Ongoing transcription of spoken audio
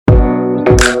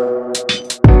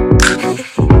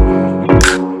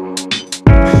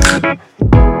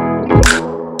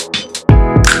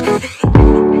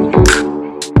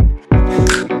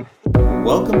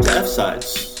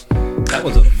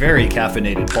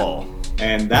caffeinated Paul.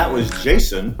 And that was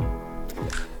Jason.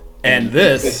 And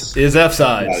this is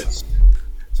F-Sides.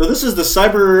 So this is the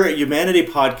Cyber Humanity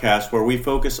podcast where we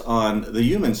focus on the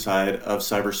human side of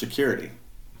cybersecurity.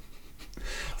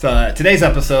 So today's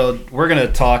episode, we're going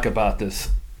to talk about this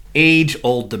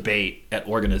age-old debate at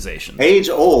organizations.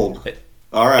 Age-old?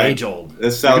 All right. Age-old.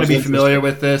 This sounds You're going to be familiar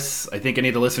with this. I think any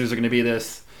of the listeners are going to be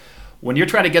this. When you're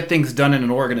trying to get things done in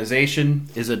an organization,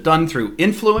 is it done through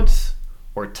influence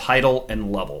or title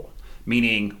and level?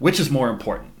 Meaning, which is more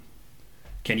important?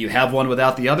 Can you have one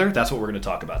without the other? That's what we're going to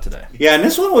talk about today. Yeah, and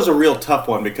this one was a real tough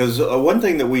one because one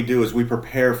thing that we do is we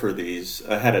prepare for these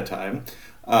ahead of time.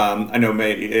 I know,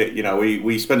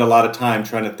 we spend a lot of time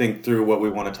trying to think through what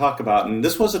we want to talk about, and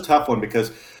this was a tough one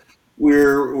because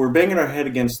we're banging our head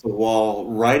against the wall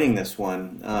writing this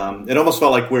one. It almost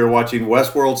felt like we were watching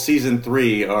Westworld Season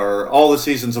 3 or all the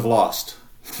seasons of Lost.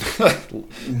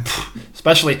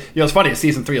 Especially, it's funny,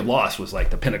 Season 3 of Lost was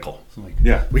like the pinnacle.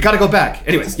 Yeah. We got to go back.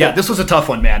 Anyways, this was a tough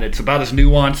one, man. It's about as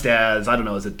nuanced as, I don't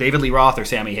know, is it David Lee Roth or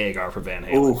Sammy Hagar for Van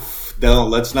Halen? Oof, no,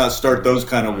 let's not start those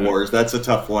kind of wars. That's a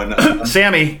tough one.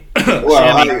 Sammy.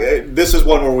 Well, Sammy. This is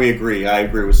one where we agree. I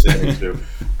agree with Sammy, too.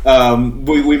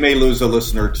 We may lose a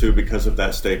listener, too, because of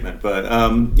that statement. But,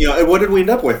 what did we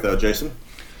end up with, though, Jason?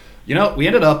 We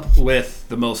ended up with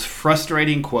the most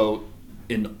frustrating quote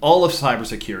in all of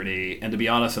cybersecurity, and to be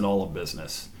honest, in all of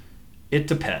business. It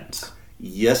depends.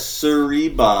 Yes, sirree,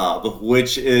 Bob,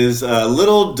 which is a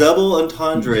little double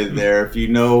entendre there. If you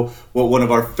know what one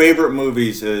of our favorite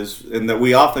movies is, and that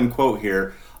we often quote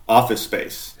here, Office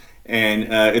Space.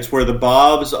 And it's where the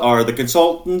Bobs are the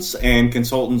consultants, and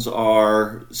consultants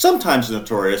are sometimes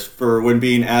notorious for, when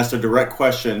being asked a direct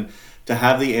question, to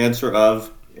have the answer of,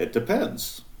 it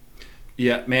depends.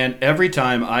 Yeah, man, every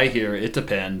time I hear it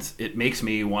depends, it makes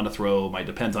me want to throw my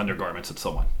depends undergarments at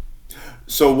someone.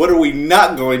 So what are we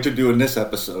not going to do in this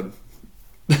episode?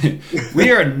 We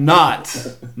are not,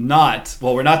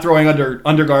 we're not throwing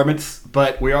undergarments,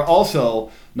 but we are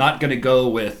also not going to go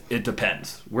with it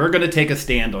depends. We're going to take a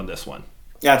stand on this one.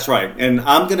 That's right. And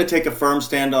I'm going to take a firm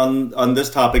stand on this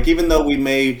topic, even though we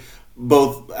may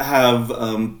both have,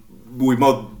 we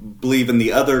both believe in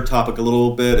the other topic a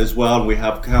little bit as well, and we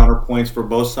have counterpoints for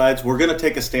both sides. We're going to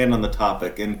take a stand on the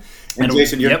topic. And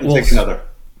Jason, you're going to take another.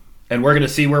 And we're going to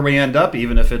see where we end up,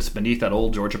 even if it's beneath that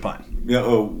old Georgia pine. Yeah.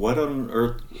 Oh, what on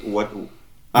earth? What?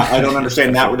 I don't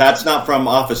understand that. That's not from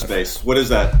Office Space. What is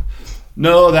that?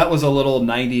 No, that was a little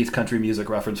 90s country music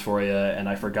reference for you, and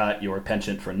I forgot your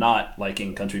penchant for not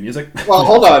liking country music. Well,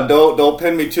 hold on. Don't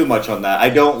pin me too much on that. I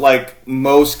don't like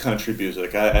most country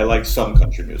music. I like some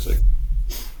country music.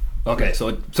 Okay, so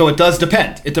it does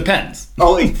depend. It depends.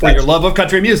 Oh, for your love of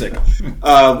country music.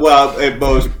 Well, it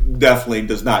most definitely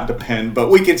does not depend, but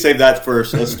we can save that for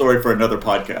a story for another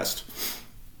podcast.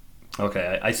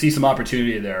 Okay, I see some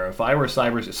opportunity there. If I were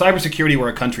cybersecurity were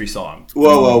a country song.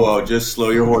 Whoa. Just slow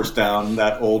your horse down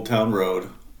that Old Town Road.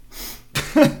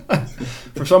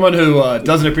 For someone who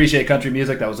doesn't appreciate country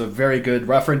music, that was a very good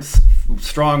reference.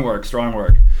 Strong work.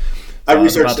 I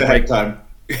researched ahead of time.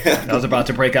 I was about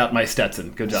to break out my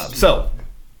Stetson. Good job. So,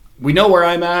 we know where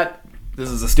I'm at. This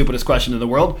is the stupidest question in the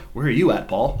world. Where are you at,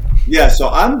 Paul? Yeah, so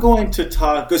I'm going to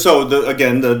talk... So,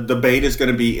 the debate is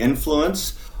going to be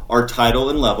influence, our title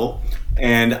and level.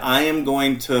 And I am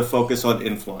going to focus on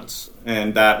influence.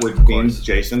 And that would mean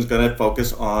Jason's going to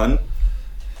focus on...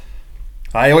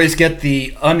 I always get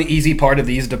the uneasy part of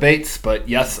these debates, but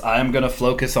yes, I'm going to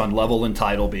focus on level and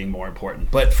title being more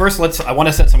important. But first, I want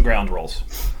to set some ground rules.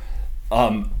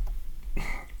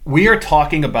 We are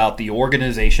talking about the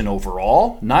organization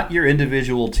overall, not your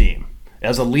individual team.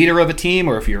 As a leader of a team,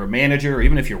 or if you're a manager, or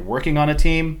even if you're working on a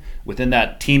team, within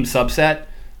that team subset,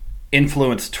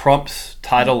 influence trumps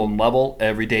title and level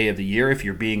every day of the year if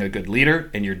you're being a good leader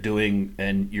and you're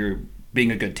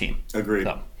being a good team. Agreed.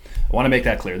 So, I want to make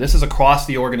that clear. This is across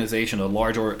the organization, a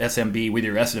large or SMB, whether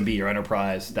you're SMB or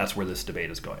enterprise. That's where this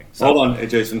debate is going. So, hold on,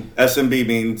 Jason. SMB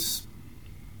means...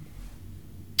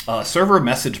 server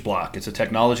message block. It's a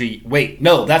technology. Wait,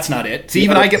 no, that's not it. See,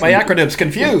 even I get my acronyms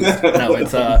confused. No,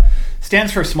 it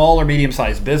stands for small or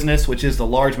medium-sized business, which is the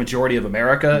large majority of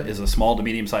America is a small to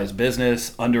medium-sized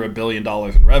business under $1 billion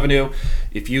in revenue.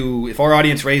 If our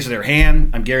audience raises their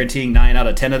hand, I'm guaranteeing 9 out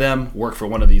of 10 of them work for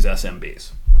one of these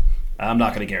SMBs. I'm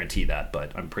not going to guarantee that,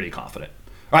 but I'm pretty confident.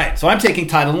 All right, so I'm taking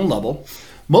title and level.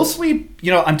 Mostly,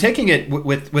 I'm taking it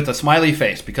with a smiley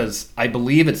face because I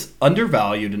believe it's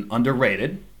undervalued and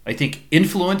underrated. I think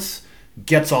influence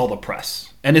gets all the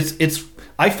press. And it's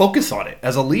I focus on it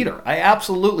as a leader. I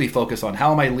absolutely focus on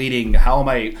how am I leading, how am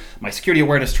I, my security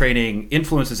awareness training.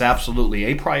 Influence is absolutely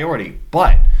a priority,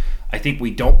 but I think we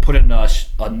don't put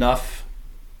enough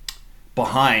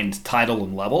behind title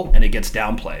and level, and it gets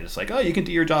downplayed. It's like, oh, you can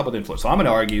do your job with influence. So I'm going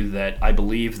to argue that I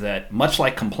believe that much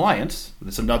like compliance,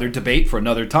 it's another debate for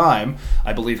another time,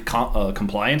 I believe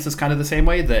compliance is kind of the same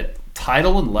way, that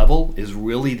title and level is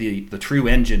really the true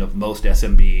engine of most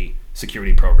SMB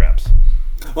security programs.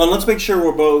 Well, let's make sure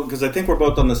we're both, because I think we're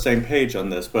both on the same page on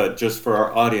this, but just for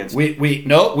our audience. We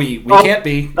can't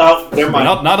be. No, never mind.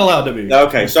 We're not allowed to be.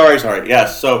 Okay, sorry.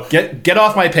 Yes, so get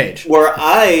off my page. Where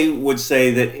I would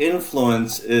say that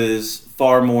influence is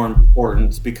far more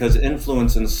important, because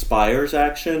influence inspires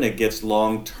action. It gets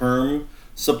long-term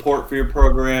support for your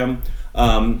program.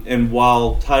 And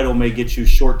while title may get you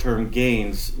short-term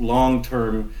gains,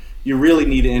 long-term, you really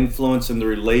need influence in the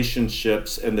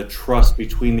relationships and the trust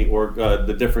between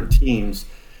the different teams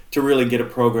to really get a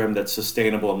program that's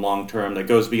sustainable and long term, that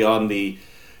goes beyond the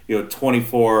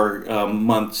 24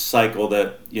 month cycle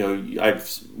that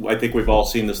I think we've all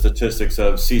seen the statistics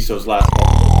of CISO's last.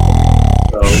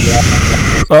 So, yeah.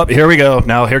 Oh, here we go.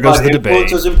 Now here goes the debate.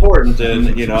 Influence is important, and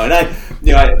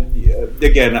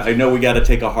again, I know we got to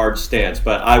take a hard stance,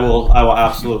 but I will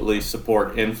absolutely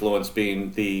support influence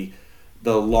being the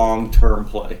long-term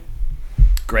play.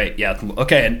 Great, yeah,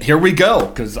 okay, and here we go,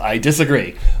 because I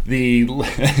disagree. And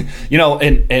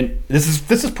this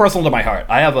is personal to my heart.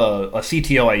 I have a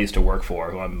CTO I used to work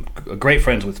for, who I'm great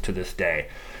friends with to this day,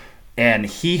 and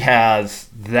he has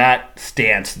that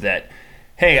stance that,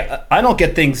 hey, I don't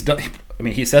get things done. I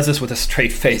mean, he says this with a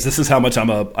straight face. This is how much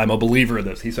I'm a believer of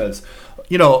this. He says,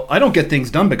 I don't get things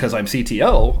done because I'm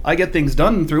CTO. I get things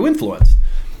done through influence.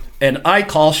 And I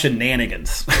call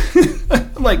shenanigans.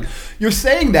 I'm like, you're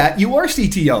saying that, you are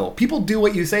CTO. People do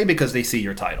what you say because they see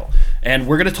your title. And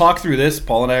we're going to talk through this.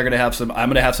 Paul and I are going to have I'm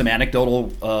going to have some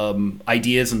anecdotal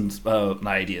ideas and not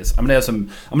ideas. I'm going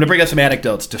to bring up some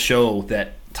anecdotes to show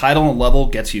that title and level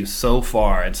gets you so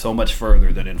far and so much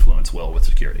further than influence will with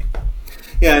security.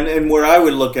 Yeah, and where I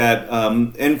would look at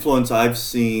influence, I've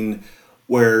seen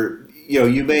where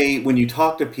you may, when you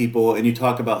talk to people and you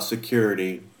talk about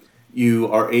security,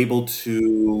 you are able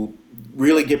to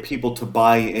really get people to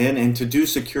buy in and to do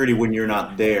security when you're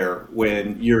not there,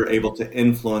 when you're able to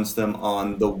influence them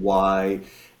on the why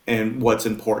and what's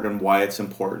important and why it's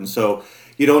important. So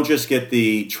you don't just get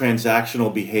the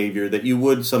transactional behavior that you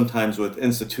would sometimes with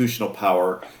institutional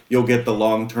power. You'll get the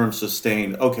long-term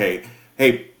sustained, okay,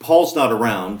 hey, Paul's not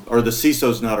around, or the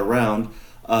CISO's not around.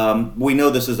 We know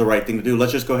this is the right thing to do.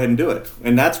 Let's just go ahead and do it.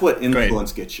 And that's what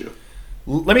influence gets you.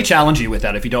 Let me challenge you with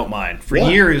that, if you don't mind. For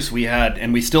years, we had,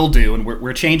 and we still do, and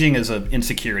we're changing as an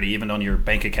insecurity. Even on your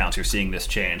bank accounts, you're seeing this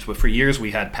change. But for years, we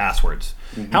had passwords.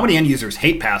 Mm-hmm. How many end users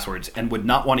hate passwords and would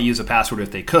not want to use a password if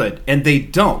they could? And they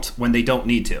don't when they don't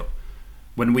need to.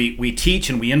 When we teach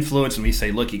and we influence and we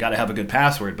say, look, you got to have a good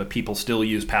password, but people still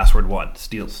use password one.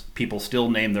 People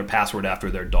still name their password after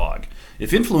their dog.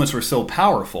 If influence were so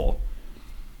powerful,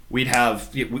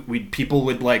 people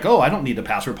would like, oh, I don't need a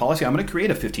password policy. I'm going to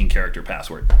create a 15-character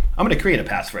password. I'm going to create a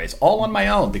passphrase all on my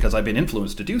own because I've been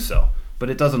influenced to do so. But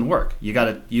it doesn't work. You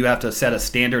have to set a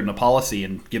standard and a policy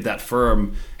and give that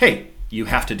firm, hey, you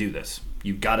have to do this.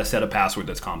 You've got to set a password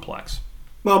that's complex.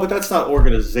 Well, but that's not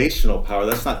organizational power.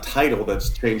 That's not title that's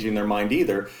changing their mind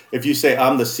either. If you say,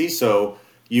 I'm the CISO,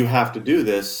 you have to do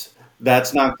this,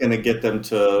 that's not going to get them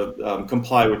to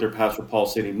comply with their password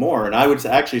policy anymore. And I would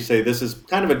actually say this is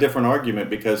kind of a different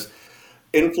argument, because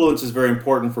influence is very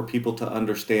important for people to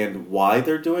understand why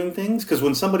they're doing things. Because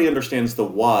when somebody understands the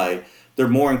why, they're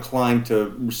more inclined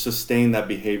to sustain that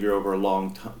behavior over a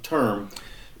long term.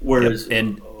 Whereas,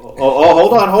 hold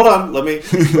on. Let me.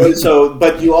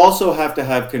 But you also have to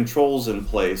have controls in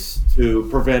place to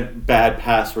prevent bad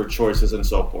password choices and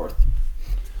so forth.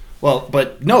 Well,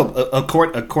 but no,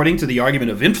 according to the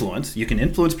argument of influence, you can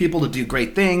influence people to do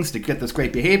great things, to get this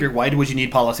great behavior. Why would you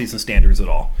need policies and standards at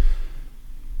all?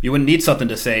 You wouldn't need something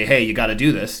to say, hey, you got to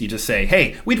do this. You just say,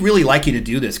 hey, we'd really like you to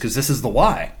do this because this is the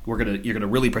why. You're gonna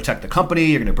really protect the company.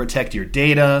 You're gonna protect your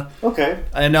data. Okay.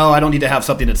 And no, I don't need to have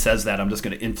something that says that. I'm just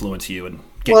gonna influence you and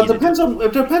get it depends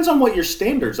on what your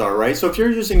standards are, right? So if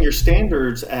you're using your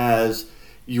standards as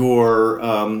your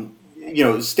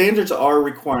standards are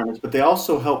requirements, but they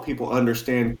also help people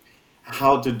understand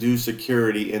how to do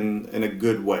security in a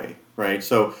good way, right?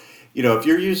 So, if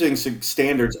you're using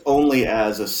standards only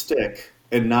as a stick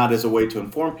and not as a way to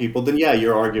inform people, then yeah,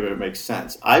 your argument makes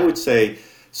sense. I would say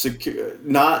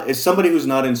somebody who's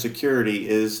not in security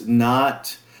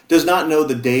does not know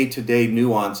the day-to-day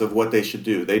nuance of what they should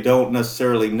do. They don't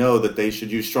necessarily know that they should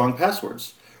use strong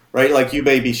passwords, right? Like, you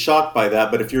may be shocked by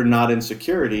that, but if you're not in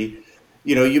security,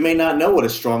 you may not know what a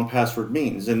strong password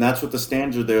means. And that's what the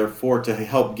standards are there for, to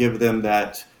help give them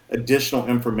that additional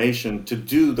information to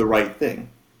do the right thing.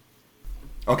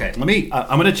 Okay,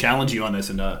 I'm going to challenge you on this,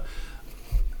 and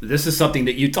this is something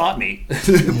that you taught me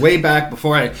way back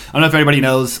before I don't know if anybody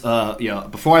knows,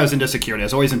 before I was into security, I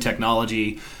was always in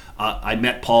technology. I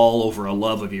met Paul over a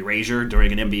love of Erasure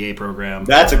during an MBA program.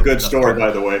 That's a good story, by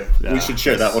the way. We should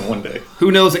share that one day.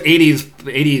 Who knows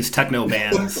 80s techno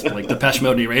bands like Depeche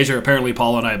Mode and Erasure? Apparently,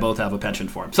 Paul and I both have a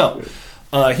penchant for him. So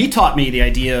he taught me the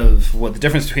idea of what the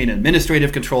difference between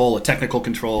administrative control, a technical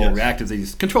control, reactive,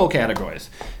 these control categories.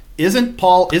 Isn't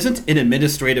an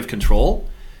administrative control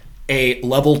a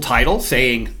level title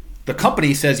saying the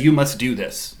company says you must do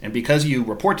this, and because you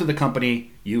report to the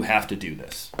company, you have to do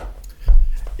this?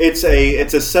 It's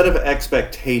a set of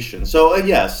expectations. So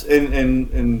yes,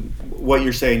 in what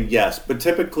you're saying, yes, but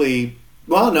typically,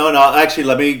 well, no. Actually,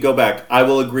 let me go back. I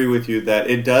will agree with you that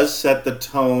it does set the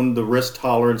tone, the risk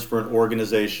tolerance for an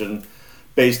organization,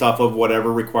 based off of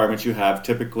whatever requirements you have.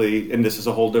 Typically, and this is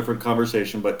a whole different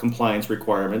conversation, but compliance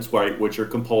requirements, right, which are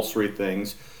compulsory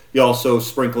things. You also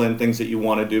sprinkle in things that you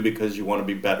want to do because you want to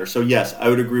be better. So yes, I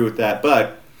would agree with that.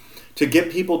 But to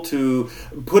get people to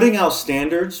putting out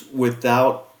standards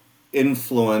without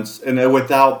influence and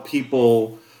without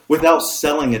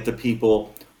selling it to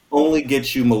people only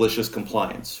gets you malicious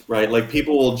compliance, right? Like,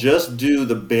 people will just do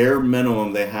the bare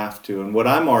minimum they have to. And what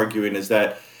I'm arguing is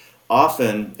that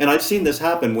often, and I've seen this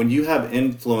happen, when you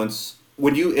influence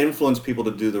people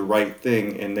to do the right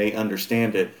thing and they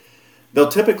understand it, they'll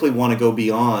typically want to go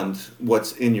beyond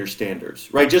what's in your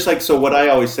standards, right? Just like, so what I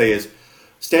always say is,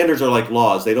 standards are like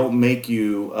laws. They don't make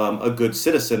you a good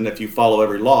citizen if you follow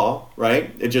every law, right?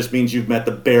 It just means you've met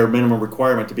the bare minimum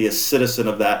requirement to be a citizen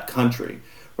of that country,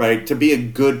 right? To be a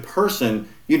good person,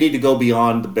 you need to go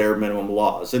beyond the bare minimum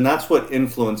laws. And that's what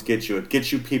influence gets you. It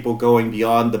gets you people going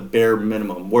beyond the bare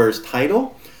minimum. Whereas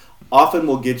title often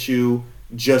will get you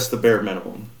just the bare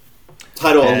minimum.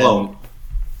 Title alone.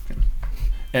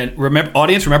 And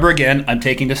remember again, I'm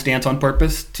taking this stance on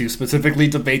purpose to specifically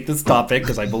debate this topic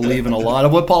because I believe in a lot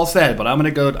of what Paul said. But I'm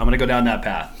gonna go down that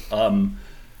path.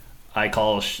 I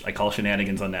call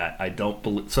shenanigans on that. I don't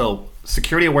believe so.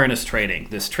 Security awareness training.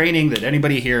 This training that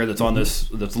anybody here that's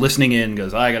listening in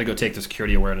goes, I got to go take the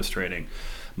security awareness training.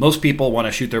 Most people want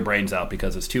to shoot their brains out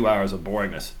because it's 2 hours of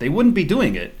boringness. They wouldn't be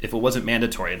doing it if it wasn't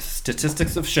mandatory. And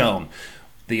statistics have shown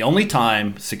the only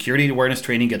time security awareness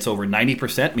training gets over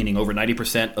 90%, meaning over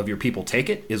 90% of your people take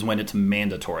it, is when it's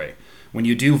mandatory. When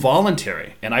you do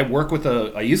voluntary, and I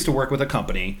used to work with a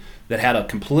company that had a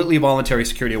completely voluntary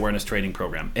security awareness training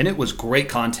program, and it was great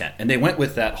content. And they went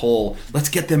with that whole, let's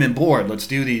get them on board, let's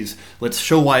do these, let's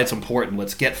show why it's important,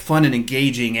 let's get fun and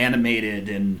engaging, animated,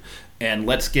 and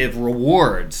let's give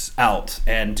rewards out,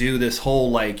 and do this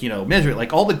whole measure,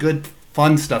 like all the good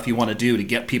fun stuff you want to do to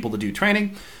get people to do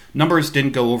training. Numbers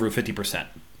didn't go over 50%.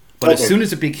 But as soon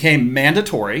as it became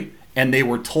mandatory and they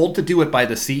were told to do it by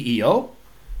the CEO,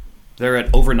 they're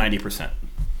at over 90%.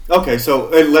 Okay, so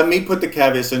let me put the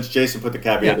caveat, since Jason put the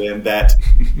caveat in, that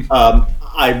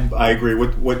I agree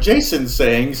with what Jason's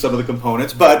saying, some of the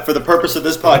components, but for the purpose of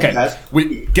this podcast... Okay.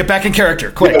 We get back in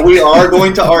character, quick. We are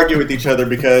going to argue with each other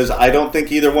because I don't think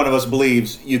either one of us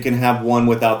believes you can have one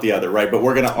without the other, right? But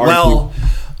we're going to argue... Well,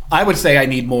 I would say I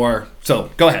need more.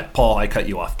 So go ahead, Paul. I cut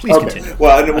you off. Please continue.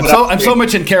 Well, I'm so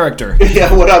much in character.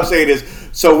 Yeah, what I'm saying is,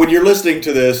 so when you're listening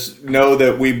to this, know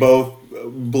that we both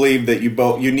believe that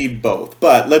you need both.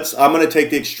 But I'm going to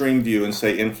take the extreme view and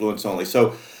say influence only.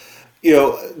 So,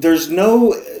 there's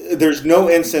no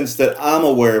instance that I'm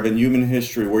aware of in human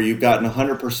history where you've gotten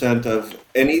 100% of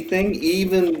anything,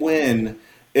 even when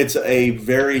it's a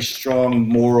very strong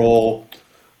moral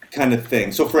kind of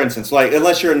thing. So, for instance, like,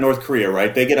 unless you're in North Korea,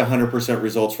 right, they get 100%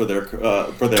 results for their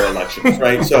elections,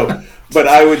 right? So, but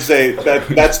I would say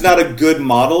that's not a good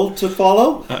model to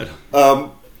follow.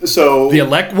 So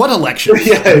what election?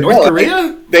 Yeah, North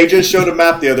Korea? They just showed a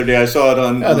map the other day. I saw it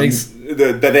on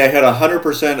that they had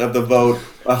 100% of the vote,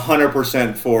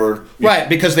 100% for right,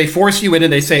 because they force you in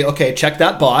and they say, okay, check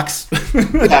that box.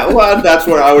 Yeah, well, that's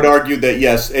where I would argue that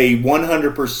yes, a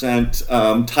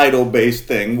 100% title-based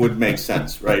thing would make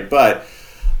sense, right? But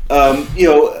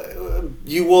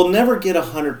you will never get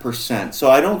 100%. So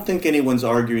I don't think anyone's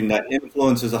arguing that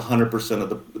influence is 100%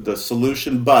 of the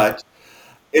solution, but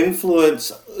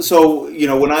influence. So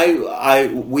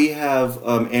when we have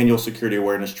annual security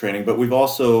awareness training, but we've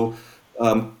also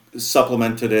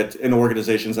supplemented it in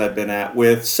organizations I've been at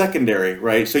with secondary,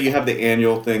 right? So you have the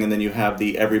annual thing, and then you have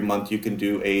the every month you can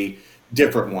do a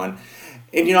different one.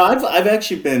 And I've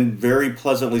actually been very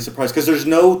pleasantly surprised because there's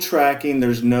no tracking, there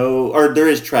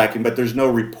is tracking, but there's no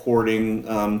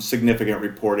reporting, significant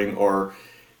reporting or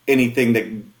anything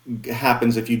that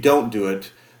happens if you don't do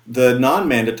it. The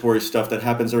non-mandatory stuff that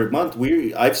happens every month,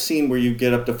 I've seen where you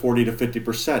get up to 40 to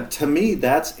 50%. To me,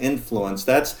 that's influence.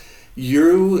 That's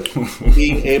you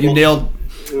being able. You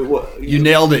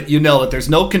nailed it. You nailed it. There's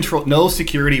no control, no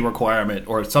security requirement,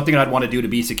 or something I'd want to do to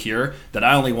be secure that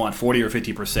I only want 40 or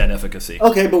 50% efficacy.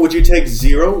 Okay, but would you take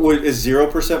zero? Is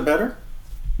 0% better?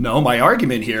 No, my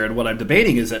argument here and what I'm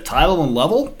debating is that title and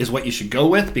level is what you should go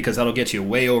with because that'll get you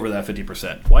way over that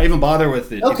 50%. Why even bother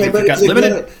with it? Okay, but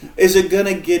is it going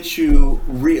to get you...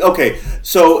 Okay,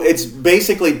 so it's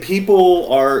basically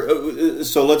people are...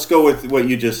 So let's go with what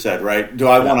you just said, right? Do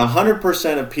I want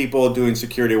 100% of people doing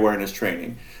security awareness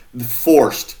training?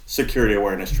 Forced security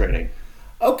awareness training.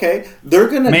 Okay, they're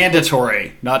going to...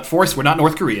 Mandatory, not forced. We're not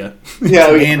North Korea.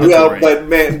 Yeah, mandatory. Well,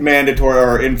 but mandatory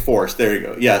or enforced. There you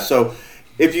go. Yeah, so...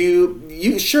 If you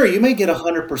may get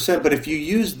 100%, but if you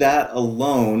use that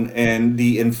alone and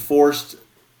the enforced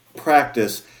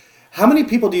practice, how many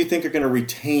people do you think are going to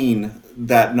retain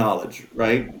that knowledge?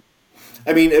 Right?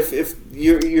 I mean, if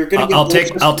you're going to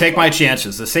I'll take my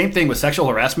chances. The same thing with sexual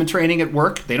harassment training at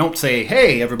work. They don't say,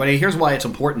 "Hey, everybody, here's why it's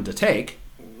important to take."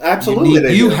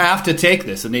 Absolutely, you have to take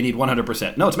this, and they need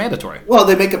 100%. No, it's mandatory. Well,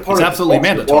 they make it part. It's absolutely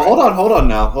mandatory. Well, hold on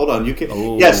now. Hold on. You can.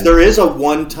 Oh. Yes, there is a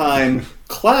one-time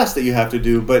class that you have to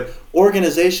do, but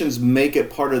organizations make it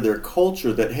part of their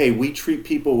culture that, hey, we treat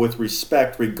people with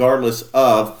respect regardless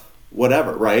of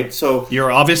whatever, right? So you're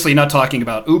obviously not talking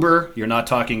about Uber. You're not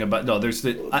talking about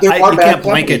you can't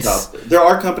blanket. There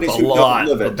are companies who don't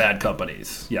live it. Of bad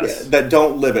companies, yes, that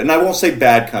don't live it. And I won't say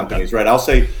bad companies, right? I'll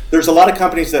say there's a lot of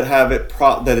companies that have it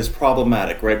that is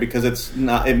problematic, right? Because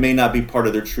it may not be part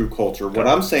of their true culture. What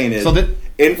I'm saying is,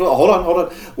 hold on.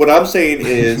 What I'm saying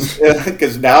is,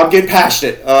 because now I'm getting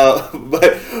passionate. But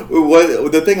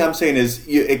the thing I'm saying is,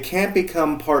 it can't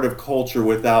become part of culture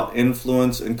without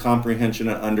influence and comprehension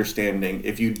and understanding.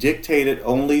 If you dictate it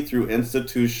only through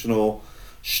institutional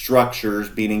structures,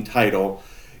 meaning title,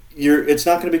 it's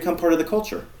not going to become part of the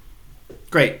culture.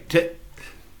 Great.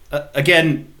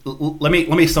 Again, let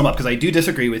me sum up because I do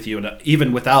disagree with you, and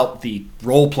even without the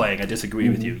role playing, I disagree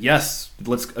with you. Yes,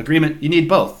 agreement. You need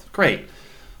both. Great,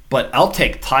 but I'll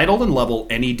take title and level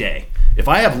any day. If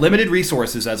I have limited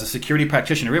resources as a security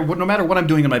practitioner, no matter what I'm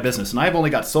doing in my business, and I've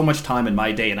only got so much time in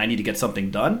my day, and I need to get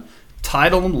something done,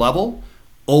 title and level.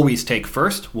 Always take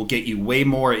first. Will get you way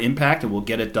more impact, and we'll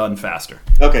get it done faster.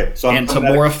 Okay, so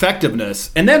more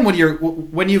effectiveness. And then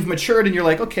when you've matured and you're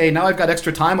like, okay, now I've got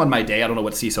extra time on my day. I don't know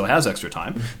what CISO has extra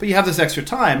time, but you have this extra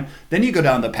time. Then you go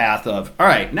down the path of, all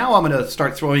right, now I'm going to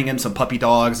start throwing in some puppy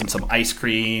dogs and some ice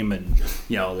cream and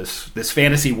this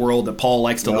fantasy world that Paul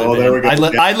likes to live in. I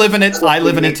live in it. I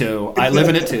live in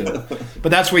it too.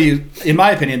 But that's where in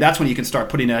my opinion, that's when you can start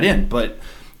putting that in. But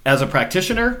as a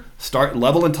practitioner, start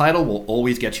level and title will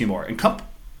always get you more. And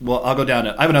I'll go down.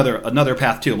 I have another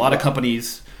path too. A lot of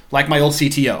companies, like my old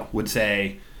CTO, would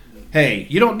say, "Hey,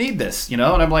 you don't need this," And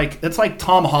I'm like, it's like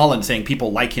Tom Holland saying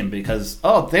people like him because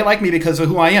they like me because of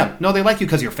who I am. No, they like you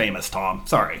because you're famous, Tom.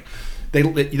 Sorry,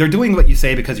 they're doing what you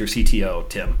say because you're CTO,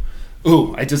 Tim.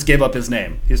 Ooh, I just gave up his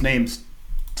name. His name's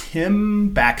Tim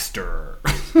Baxter.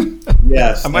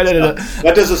 Yes,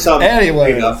 that doesn't sound.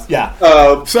 Anyway, enough. Yeah.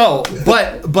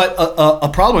 But a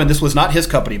problem, and this was not his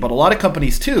company, but a lot of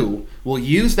companies too will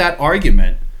use that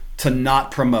argument to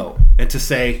not promote and to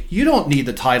say you don't need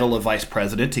the title of vice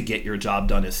president to get your job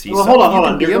done as CISO. Well, hold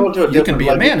on. You can be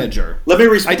a manager. Let me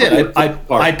respond. I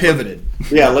did. I pivoted.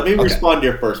 Yeah, let me respond to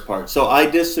your first part. So I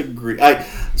disagree.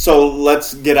 So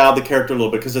let's get out of the character a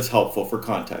little bit because it's helpful for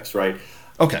context, right?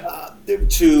 Okay.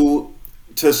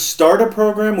 To start a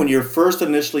program when you're first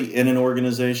initially in an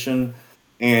organization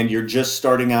and you're just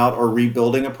starting out or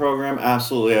rebuilding a program,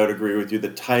 absolutely, I would agree with you. The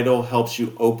title helps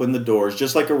you open the doors,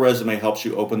 just like a resume helps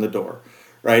you open the door,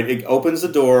 right? It opens the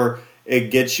door.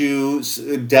 It gets you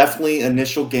definitely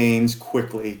initial gains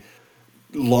quickly.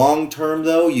 Long term,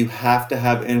 though, you have to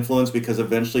have influence because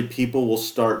eventually people will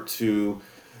start to...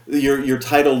 Your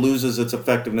title loses its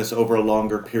effectiveness over a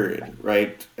longer period,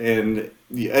 right? And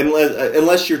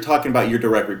unless you're talking about your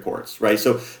direct reports, right?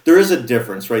 So there is a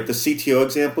difference, right? The CTO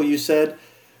example you said,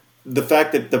 the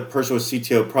fact that the person was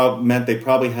CTO meant they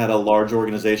probably had a large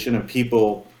organization and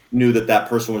people knew that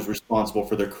person was responsible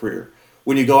for their career.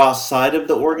 When you go outside of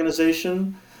the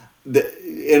organization,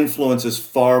 the influence is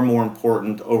far more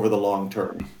important over the long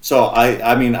term. So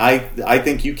I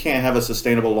think you can't have a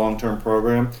sustainable long-term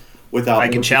program without. I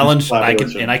can challenge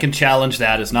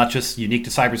that as not just unique to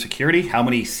cybersecurity. How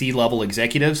many C-level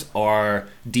executives are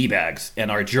D-bags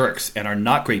and are jerks and are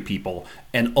not great people,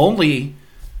 and only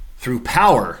through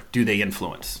power do they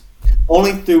influence?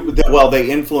 Only through they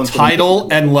influence title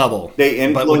and level. They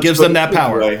influence, but what gives them that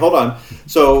power? Way. Hold on.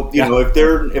 So you know,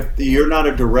 if you're not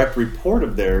a direct report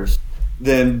of theirs,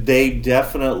 then they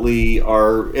definitely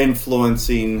are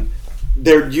influencing.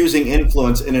 They're using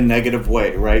influence in a negative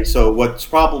way, right? So what's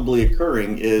probably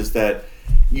occurring is that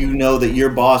you know that your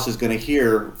boss is going to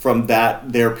hear from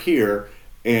their peer,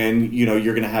 and you know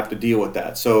you're going to have to deal with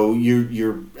that. So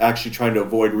you're actually trying to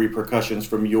avoid repercussions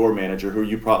from your manager, who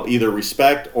you probably either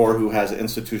respect or who has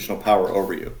institutional power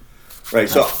over you, right?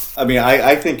 So I mean,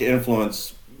 I think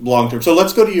influence long term. So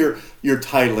let's go to your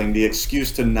titling, the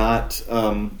excuse to not.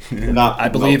 I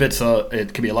believe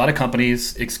it can be a lot of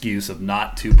companies' excuse of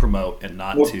not to promote and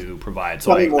not to provide.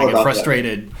 So I get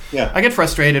frustrated. Yeah. I get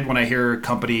frustrated when I hear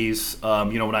companies,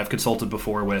 when I've consulted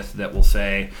before with, that will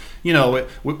say,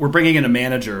 we're bringing in a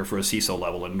manager for a CISO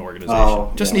level in an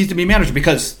organization. Needs to be manager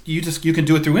because you can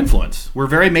do it through influence. We're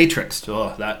very matrixed.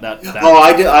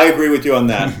 I agree with you on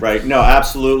that. Right? No,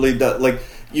 absolutely.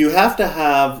 You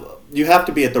have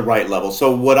to be at the right level.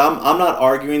 So what I'm not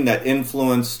arguing that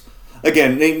influence.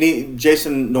 Again,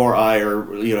 Jason nor I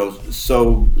are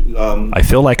so. I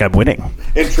feel like I'm winning.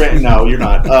 No, you're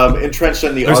not. Entrenched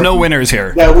in the. There's no winners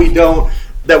here. That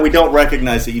we don't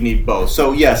recognize that you need both.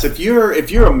 So yes, if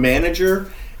you're a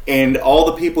manager and all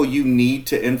the people you need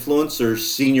to influence are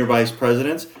senior vice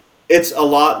presidents, it's a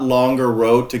lot longer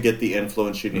road to get the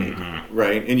influence you need,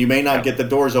 right? And you may not get the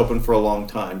doors open for a long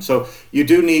time. So you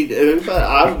do need,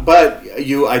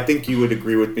 I think you would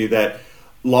agree with me that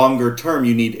longer term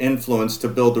you need influence to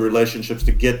build the relationships,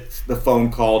 to get the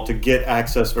phone call, to get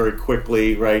access very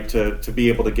quickly, right? To be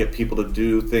able to get people to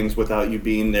do things without you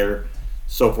being there,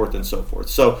 so forth and so forth.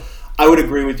 So I would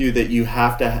agree with you that you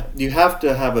have to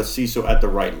have a CISO at the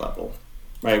right level,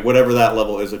 right? Whatever that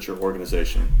level is at your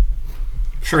organization.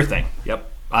 Sure thing. Yep.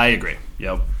 I agree.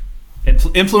 Yep.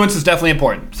 Influence is definitely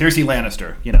important. Cersei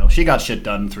Lannister, she got shit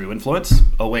done through influence.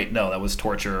 Oh wait, no, that was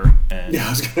torture. And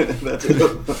that's it.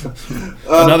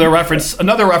 another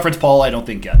reference Paul I don't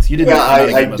think gets. You didn't. Yeah,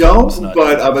 I don't,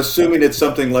 but I'm assuming it's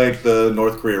something like the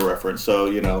North Korea reference.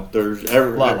 So there's a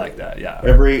lot like that. Yeah.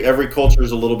 Every culture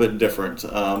is a little bit different,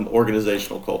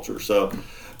 organizational culture. So,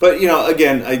 but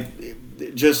again,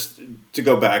 just to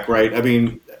go back, right? I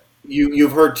mean.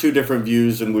 You've heard two different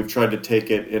views, and we've tried to take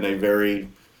it in a very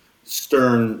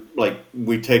stern, like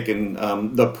we've taken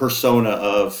the persona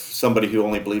of somebody who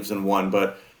only believes in one.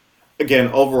 But again,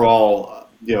 overall,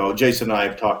 Jason and I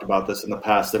have talked about this in the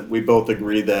past, that we both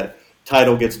agree that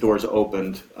title gets doors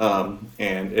opened,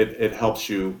 and it helps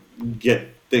you get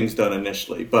things done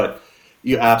initially. But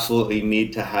you absolutely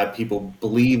need to have people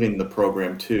believing the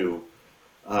program too.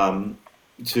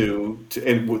 Through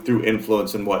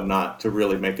influence and whatnot to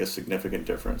really make a significant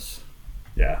difference.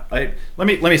 Yeah. Let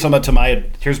me sum up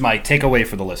here's my takeaway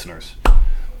for the listeners.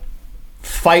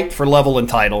 Fight for level and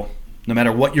title. No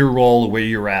matter what your role or where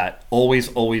you're at, always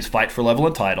fight for level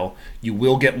and title. You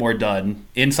will get more done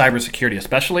in cybersecurity,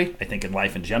 especially, I think in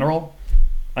life in general.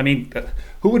 I mean,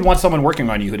 who would want someone working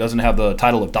on you who doesn't have the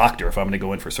title of doctor if I'm going to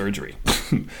go in for surgery?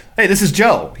 Hey, this is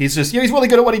Joe. He's just, he's really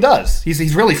good at what he does.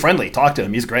 He's really friendly. Talk to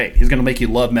him. He's great. He's going to make you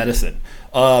love medicine.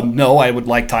 No, I would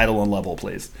like title and level,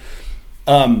 please.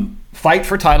 Fight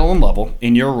for title and level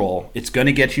in your role. It's going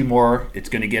to get you more. It's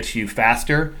going to get you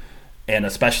faster. And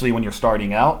especially when you're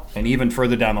starting out and even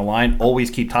further down the line,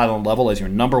 always keep title and level as your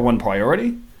number one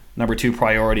priority. Number two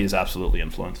priority is absolutely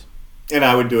influence. And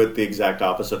I would do it the exact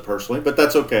opposite personally, but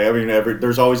that's okay. I mean,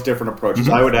 there's always different approaches.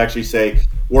 I would actually say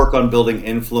work on building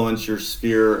influence, your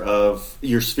sphere of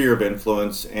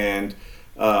influence, and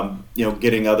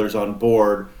getting others on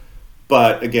board.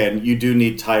 But again, you do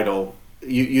need title.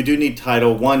 You do need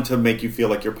title, one, to make you feel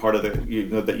like you're part of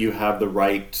that you have the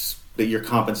right, that you're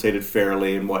compensated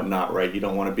fairly and whatnot, right? You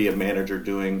don't want to be a manager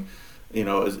doing,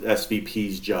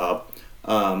 SVP's job.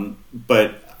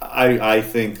 But I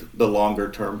think the longer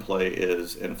term play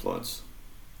is influence.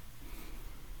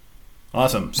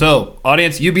 Awesome. So,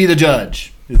 audience, you be the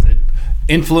judge. Is it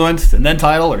influence and then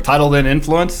title, or title then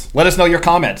influence? Let us know your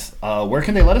comments. Where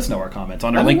can they let us know our comments?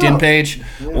 On our LinkedIn page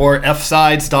or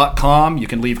fsides.com. You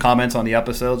can leave comments on the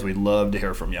episodes. We'd love to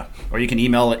hear from you. Or you can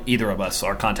email either of us.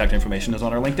 Our contact information is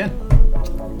on our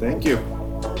LinkedIn. Thank you.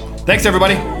 Thanks,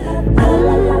 everybody.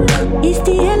 It's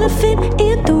the elephant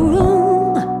in the room.